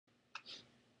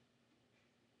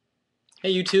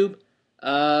Hey YouTube.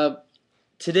 Uh,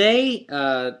 Today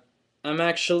I'm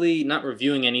actually not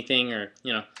reviewing anything, or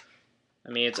I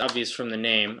mean it's obvious from the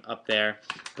name up there,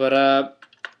 but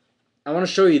I want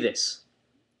to show you this.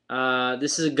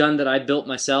 This is a gun that I built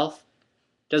myself.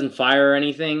 It doesn't fire or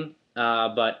anything,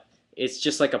 but it's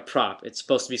just like a prop. It's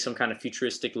supposed to be some kind of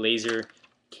futuristic laser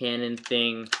cannon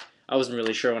thing. I wasn't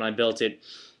really sure when I built it.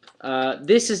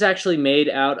 This is actually made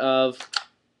out of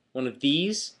one of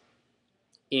these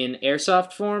in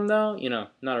airsoft form, though.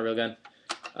 Not a real gun.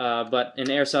 But an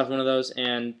airsoft one of those,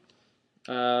 and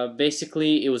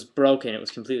basically it was broken. It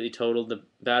was completely totaled. The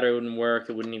battery wouldn't work.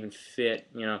 It wouldn't even fit.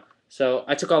 So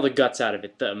I took all the guts out of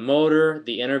it: the motor,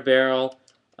 the inner barrel,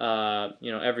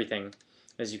 everything,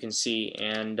 as you can see,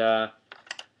 and I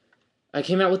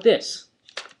came out with this.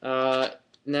 Uh,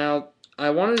 Now I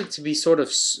wanted it to be sort of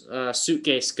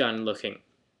suitcase gun looking,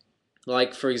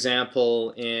 like for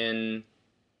example in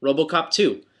RoboCop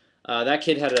 2. That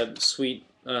kid had a sweet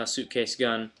suitcase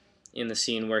gun in the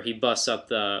scene where he busts up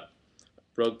the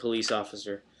rogue police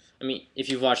officer. I mean, if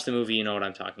you've watched the movie, you know what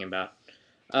I'm talking about.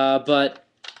 But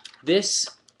this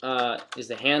is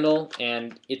the handle,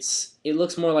 and it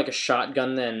looks more like a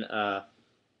shotgun than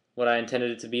what I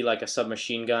intended it to be, like a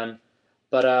submachine gun.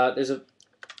 But there's a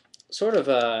sort of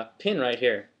a pin right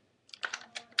here.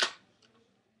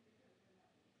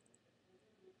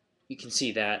 You can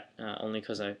see that only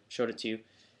because I showed it to you.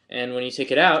 And when you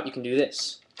take it out, you can do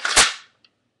this.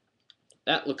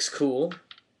 That looks cool,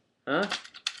 huh?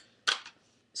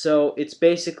 So it's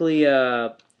basically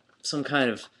some kind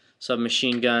of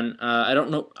submachine gun. I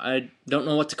don't know. I don't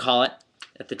know what to call it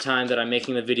at the time that I'm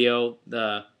making the video.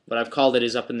 What I've called it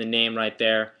is up in the name right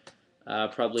there.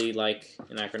 Probably like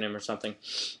an acronym or something.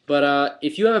 But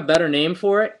if you have a better name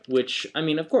for it, which I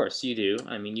mean, of course you do.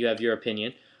 I mean, you have your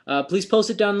opinion. Please post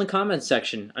it down in the comments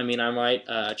section. I mean, I might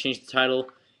change the title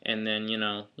and then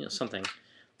something.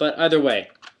 But either way,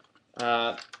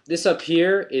 this up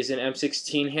here is an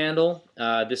M16 handle.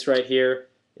 This right here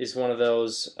is one of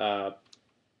those the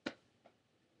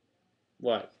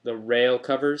rail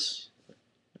covers.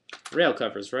 Rail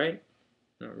covers, right?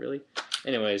 Not really.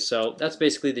 Anyways, so that's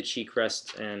basically the cheek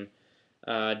rest. And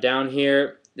down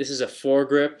here, this is a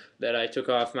foregrip that I took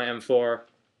off my M4.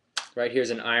 Right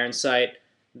here's an iron sight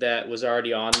that was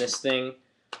already on this thing,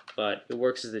 but it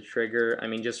works as the trigger. I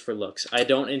mean, just for looks. I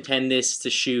don't intend this to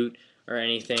shoot or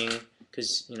anything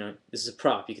because this is a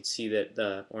prop. You can see that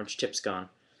the orange tip's gone.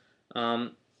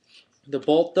 The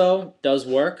bolt though does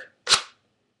work.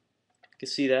 You can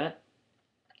see that.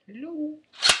 Hello.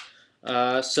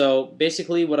 So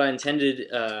basically, what I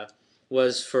intended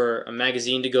was for a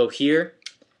magazine to go here.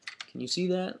 Can you see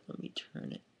that? Let me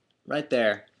turn it right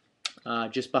there,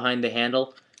 just behind the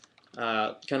handle,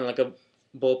 kind of like a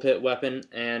bullpit weapon,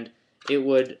 and it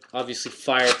would obviously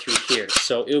fire through here.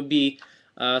 So it would be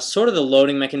sort of the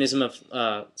loading mechanism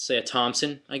of, say, a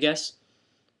Thompson, I guess,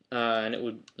 and it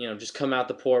would just come out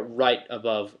the port right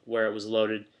above where it was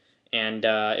loaded, and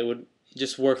it would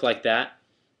just work like that.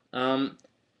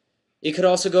 It could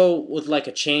also go with like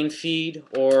a chain feed,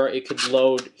 or it could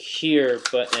load here,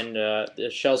 and the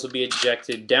shells would be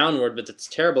ejected downward. But that's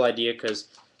a terrible idea because,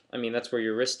 I mean, that's where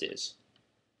your wrist is.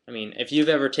 I mean, if you've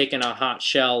ever taken a hot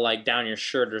shell like down your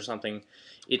shirt or something,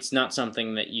 it's not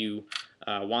something that you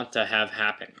want to have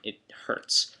happen. It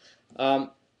hurts.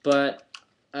 But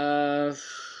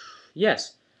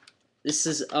yes, this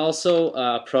is also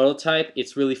a prototype.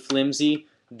 It's really flimsy.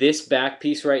 This back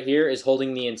piece right here is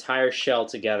holding the entire shell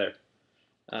together.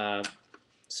 Uh,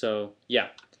 so yeah,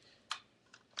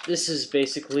 this is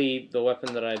basically the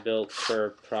weapon that I built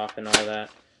for prop and all that.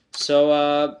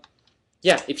 So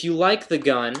yeah, if you like the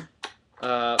gun,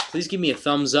 please give me a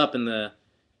thumbs up in the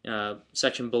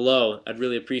section below. I'd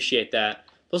really appreciate that.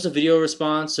 Post a video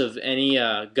response of any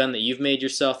gun that you've made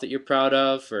yourself that you're proud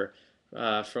of, or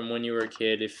from when you were a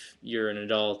kid if you're an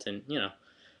adult, and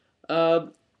Uh,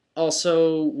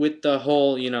 Also, with the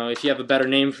whole, if you have a better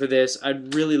name for this,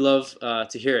 I'd really love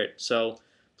to hear it. So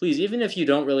please, even if you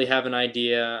don't really have an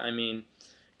idea, I mean,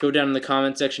 go down in the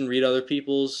comment section, read other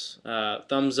people's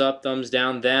thumbs up, thumbs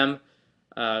down, them,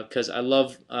 because I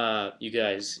love you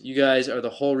guys. You guys are the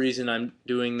whole reason I'm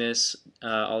doing this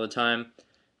all the time,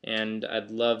 and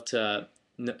I'd love to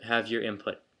have your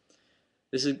input.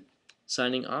 This is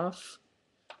signing off.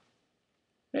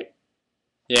 Right?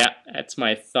 Yeah, that's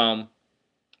my thumb.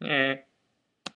 Eh.